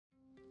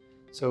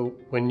So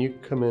when you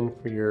come in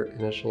for your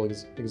initial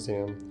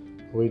exam,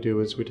 what we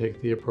do is we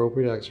take the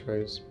appropriate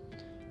x-rays,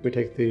 we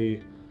take the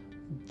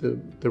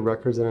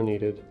records that are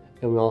needed,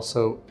 and we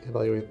also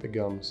evaluate the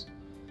gums.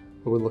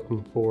 What we're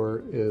looking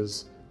for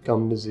is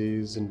gum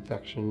disease,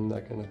 infection,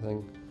 that kind of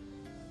thing.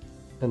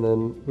 And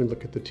then we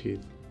look at the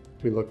teeth.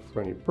 We look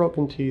for any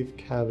broken teeth,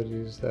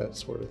 cavities, that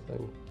sort of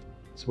thing.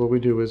 So what we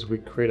do is we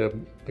create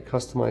a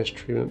customized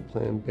treatment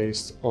plan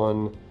based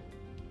on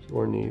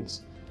your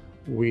needs.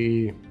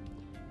 We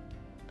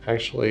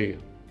actually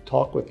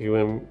talk with you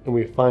and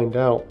we find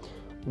out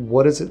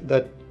what is it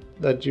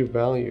that you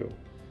value.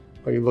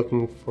 Are you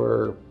looking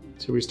to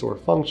restore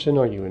function?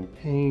 Are you in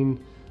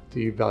pain? Do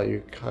you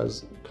value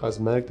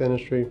cosmetic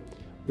dentistry?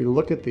 We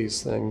look at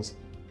these things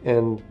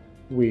and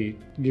we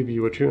give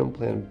you a treatment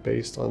plan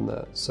based on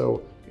that.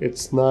 So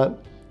it's not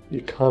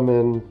you come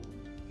in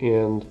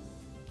and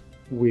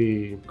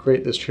we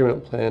create this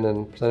treatment plan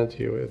and present it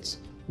to you. It's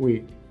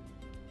we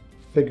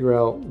figure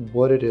out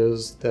what it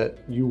is that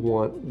you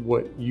want,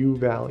 what you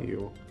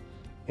value,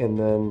 and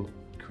then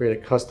create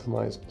a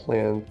customized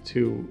plan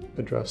to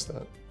address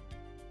that.